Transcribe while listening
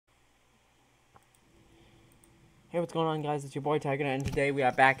Hey, what's going on, guys? It's your boy Tiger, and today we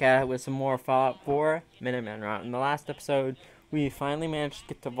are back at it with some more Fallout 4 Minutemen route. In the last episode, we finally managed to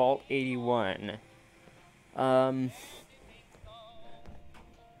get to Vault 81.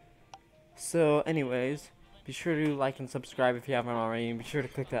 So, anyways, be sure to like and subscribe if you haven't already, and be sure to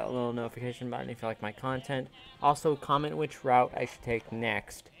click that little notification button if you like my content. Also, comment which route I should take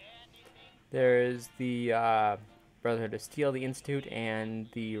next. There is the Brotherhood of Steel, the Institute, and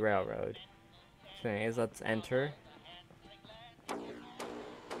the Railroad. So, anyways, let's enter.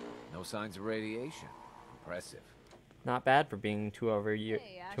 No signs of radiation. Impressive. Not bad for being 200 You're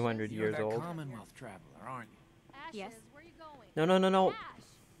years that old. Commonwealth traveler, aren't you? Ashes, Yes. where you going? No, no, no, no. Ash!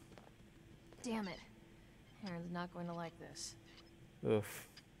 Damn it. Aaron's not going to like this. Oof.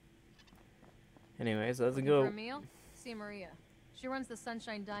 Anyways, let's Looking go. For a meal? See Maria. She runs the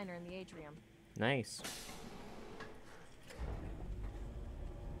Sunshine Diner in the atrium. Nice.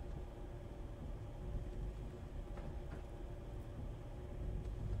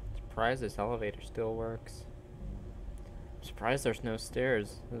 Surprised this elevator still works. I'm surprised there's no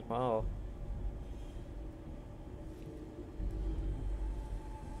stairs as well.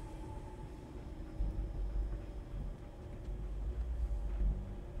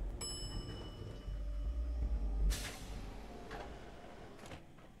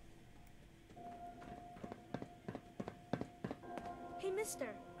 Hey, mister,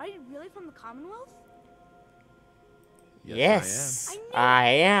 are you really from the Commonwealth? Yes, I I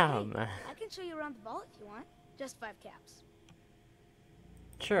am. Hey, I can show you around the vault if you want. Just 5 caps.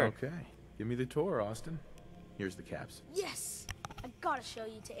 Sure. Okay. Give me the tour, Austin. Here's the caps. Yes! I gotta show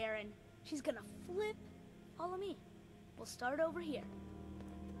you to Erin. She's gonna flip. Follow me. We'll start over here.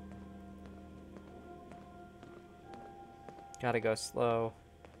 Gotta go slow.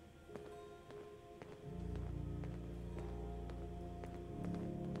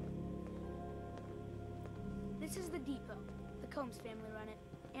 This is the depot. The Combs family run it.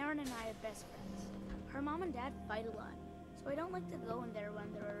 Erin and I are best friends. Her mom and dad fight a lot, so I don't like to go in there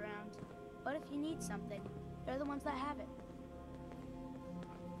when they're around. But if you need something, they're the ones that have it.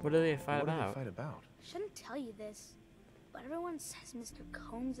 What do they fight What do about? they fight about? Shouldn't tell you this, but everyone says Mr.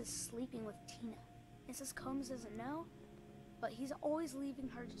 Combs is sleeping with Tina. Mrs. Combs doesn't know, but he's always leaving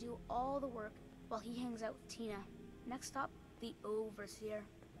her to do all the work while he hangs out with Tina. Next up, the Overseer.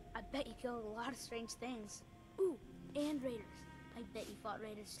 I bet you killed a lot of strange things. Ooh, and raiders. I bet you fought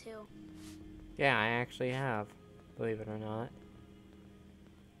raiders too. Yeah, I actually have. Believe it or not.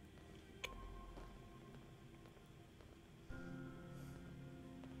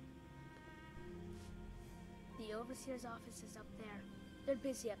 The Overseer's office is up there. They're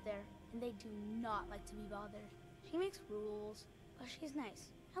busy up there, and they do not like to be bothered. She makes rules, but she's nice.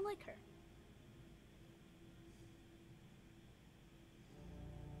 I like her.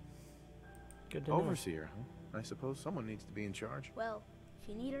 Good to know. Overseer, huh? I suppose someone needs to be in charge. Well, if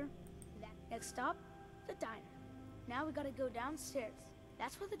you need her, that next stop, the diner. Now we gotta go downstairs.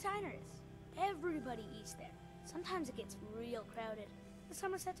 That's where the diner is. Everybody eats there. Sometimes it gets real crowded. The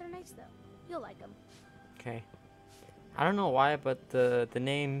Somersets are nice though. You'll like them. Okay. I don't know why, but the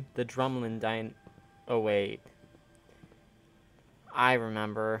name, the Drumlin Dine. Oh wait. I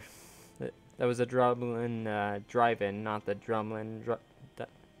remember. That was a Drumlin drive-in, not the Drumlin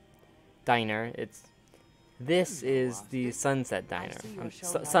Diner. This is the Sunset Diner.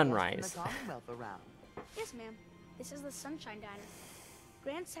 Sunrise. Yes, ma'am. This is the Sunshine Diner.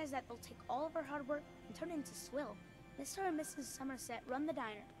 Grant says that they'll take all of our hard work and turn it into swill. Mr. and Mrs. Somerset run the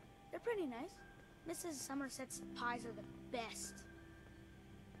diner. They're pretty nice. Mrs. Somerset's pies are the best.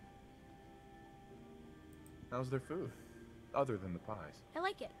 How's their food? Other than the pies. I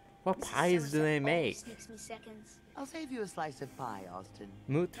like it. What Mrs. pies do Somerset they always make? Sneaks me seconds. I'll save you a slice of pie, Austin.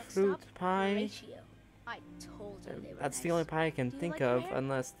 Moot Next fruit stop, pie? Horatio. I told her they were That's nice. the only pie I can Do you think like of, your hair?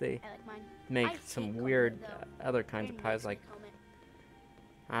 unless they I like mine. make I some hate weird combing it, though. other kinds of Erin pies, makes me like, comb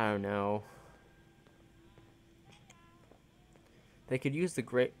it. I don't know. They could use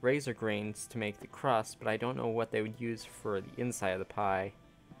the razor grains to make the crust, but I don't know what they would use for the inside of the pie.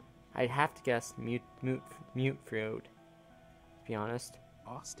 I'd have to guess mute fruit, to be honest.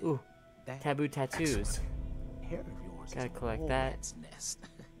 Austin, Ooh, that taboo tattoos. hair of yours Gotta is a collect that. hornet's nest.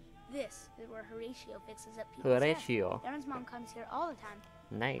 This is where Horatio fixes up people's hair. Horatio. Erin's mom comes here all the time.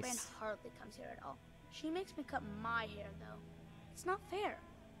 Gran Nice. hardly comes here at all. She makes me cut my hair, though. It's not fair.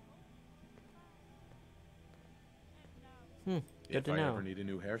 Good If to I know. ever need a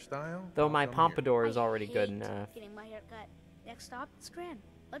new hairstyle, Though I'll my come here. pompadour is I already good hate enough. getting my hair cut. Next stop, it's Gran.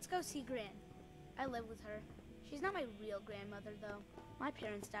 Let's go see Gran. I live with her. She's not my real grandmother, though. My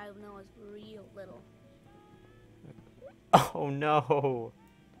parents died when I was real little. Oh no.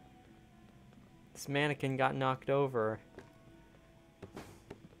 This mannequin got knocked over.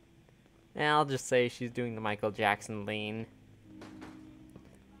 And I'll just say she's doing the Michael Jackson lean.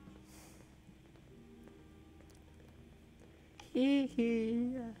 Hee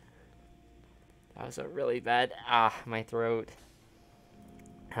hee. That was a really bad. Ah, my throat.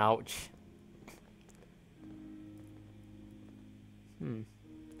 Ouch.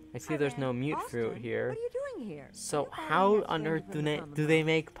 I see there's no mute fruit here. What are you doing here? So how on earth do they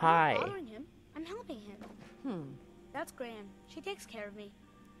make I'm pie? not bothering him. I'm helping him. That's Gran. She takes care of me.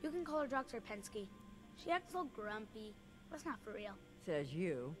 You can call her Dr. Pensky. She acts all grumpy, but it's not for real. Says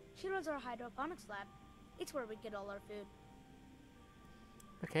you. She runs our hydroponics lab. It's where we get all our food.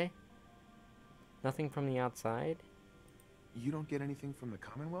 Okay. Nothing from the outside? You don't get anything from the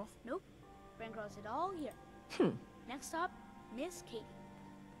Commonwealth? Nope. Gran grows it all here. Next stop, Miss Katie.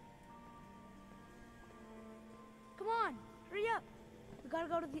 Come on, hurry up. We gotta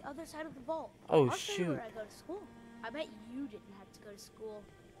go to the other side of the vault. Oh, I'll show you shoot. where I go to school. I bet you didn't have to go to school.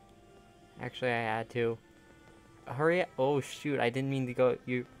 Actually, I had to. Hurry up. Oh, shoot. I didn't mean to go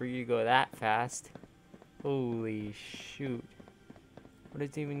for you to go that fast. Holy shoot. What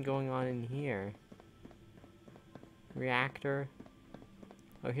is even going on in here? Reactor.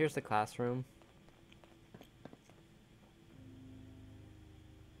 Oh, here's the classroom.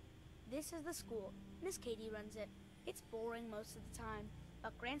 This is the school. Miss Katie runs it. It's boring most of the time,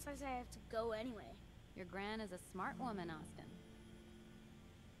 but Gran says I have to go anyway. Your Gran is a smart woman, Austin.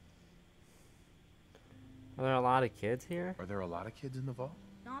 Are there a lot of kids here? Are there a lot of kids in the vault?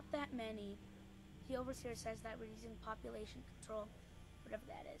 Not that many. The overseer says that we're using population control, whatever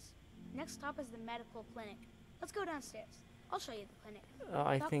that is. Next stop is the medical clinic. Let's go downstairs. I'll show you the clinic. Oh,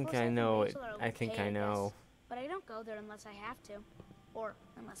 I Doc think Forsyth I and know it. Rachel are I think okay, I know. guess, but I don't go there unless I have to. Or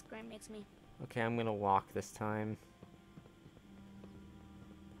unless Gran makes me. Okay, I'm gonna walk this time.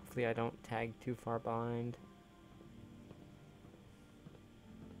 Hopefully I don't tag too far behind.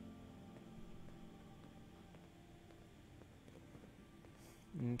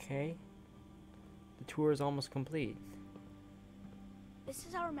 Okay. The tour is almost complete. This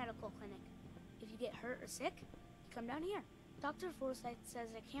is our medical clinic. If you get hurt or sick, you come down here. Dr. Forsyth says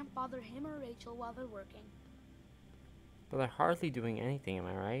I can't bother him or Rachel while they're working. But they're hardly doing anything, am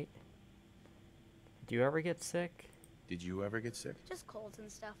I right? Do you ever get sick? Did you ever get sick? Just colds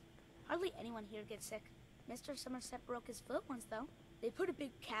and stuff. Hardly anyone here gets sick. Mr. Somerset broke his foot once, though. They put a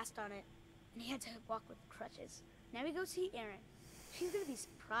big cast on it, and he had to walk with crutches. Now we go see Erin. She's gonna be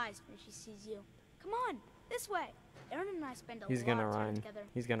surprised when she sees you. Come on, this way. Erin and I spend a He's lot gonna of time run. together.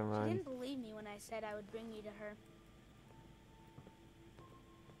 He's gonna She run. didn't believe me when I said I would bring you to her.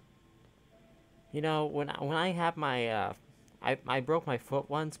 You know, when I have my I broke my foot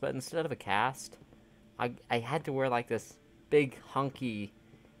once, but instead of a cast, I had to wear like this big hunky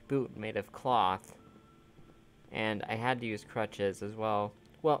boot made of cloth, and I had to use crutches as well.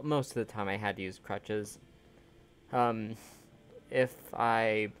 Well, most of the time I had to use crutches. If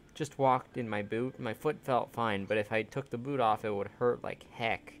I just walked in my boot, my foot felt fine, but if I took the boot off, it would hurt like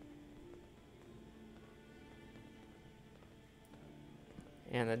heck.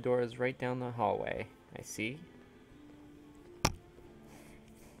 And the door is right down the hallway. I see.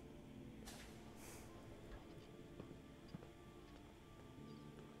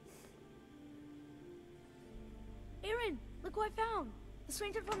 Erin, look who I found. The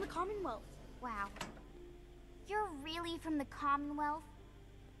stranger from the Commonwealth. Wow. You're really from the Commonwealth?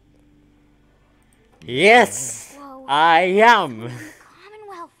 Yes, Whoa. I am.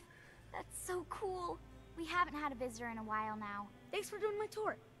 Commonwealth. That's so cool. We haven't had a visitor in a while now. Thanks for doing my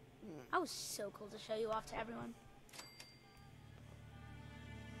tour. I was so cool to show you off to everyone.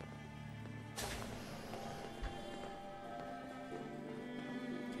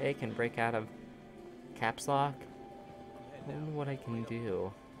 Okay, can break out of caps lock. I wonder what I can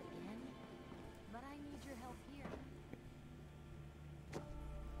do. But I need your help here.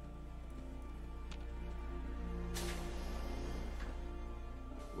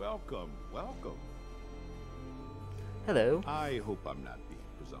 Welcome, welcome. Hello. I hope I'm not being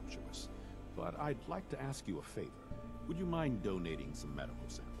presumptuous, but I'd like to ask you a favor. Would you mind donating some medical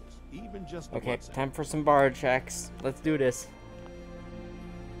samples? Even just the Okay, blood sample. time for some bar checks. Let's do this.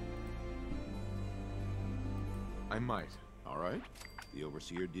 I might. All right. The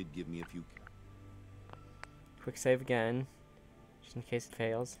overseer did give me a few... Quick save again, just in case it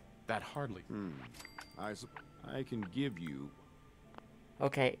fails. That hardly. I can give you...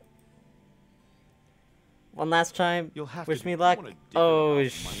 Okay. One last time. You'll have Wish to me you luck. wanna dip Oh in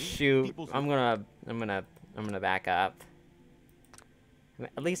enough money. shoot! People's- I'm gonna back up.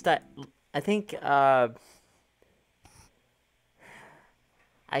 At least I think I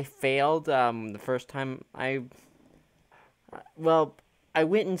I failed the first time well, I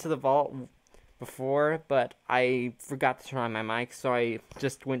went into the vault before, but I forgot to turn on my mic, so I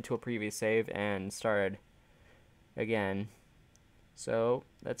just went to a previous save and started again. So,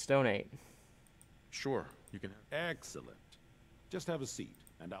 let's donate. Sure, you can. Excellent. Just have a seat,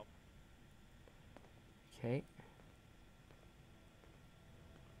 and I'll. Okay.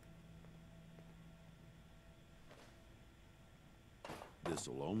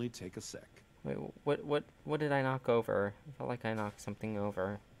 This'll only take a sec. Wait, what did I knock over? I felt like I knocked something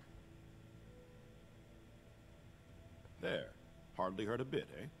over. There. Hardly hurt a bit,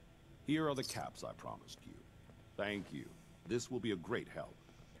 eh? Here are the caps I promised you. Thank you. This will be a great help.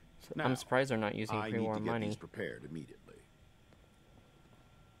 So Now, I'm surprised they're not using I need pre-war to get money. these prepared immediately.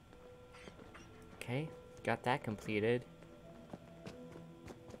 Okay, got that completed.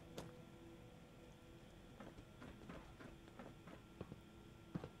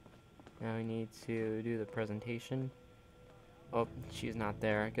 Now we need to do the presentation. Oh, she's not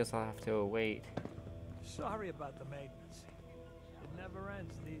there. I guess I'll have to wait. Sorry about the maintenance. It never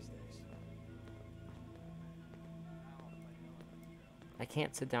ends these days. I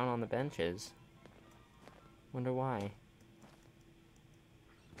can't sit down on the benches. Wonder why.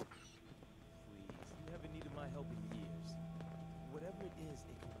 Please, you haven't needed my help in years. Whatever it is,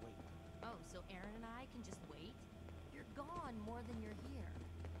 it can wait. Oh, so Aaron and I can just wait? You're gone more than you're here.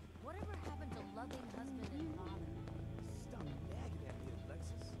 Whatever happened to loving husband and father? Stop nagging at me,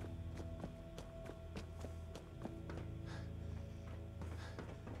 Alexis.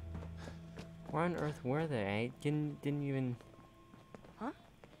 Where on earth were they? I didn't even... Huh?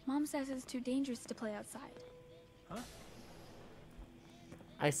 Mom says it's too dangerous to play outside. Huh?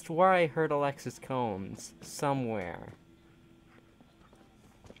 I swore I heard Alexis Combs somewhere.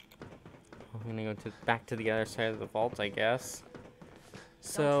 I'm gonna go back to the other side of the vault, I guess.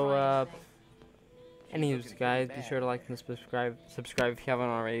 So, anyways, guys, be sure to like and subscribe if you haven't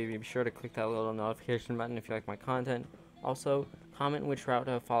already. Be sure to click that little notification button if you like my content. Also, comment which route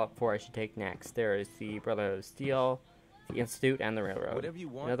of Fallout 4 I should take next. There is the Brotherhood of Steel, the Institute, and the Railroad. Whatever you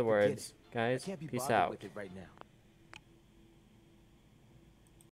want, In other forget words, it. guys, I can't be peace bothered out. with it right now.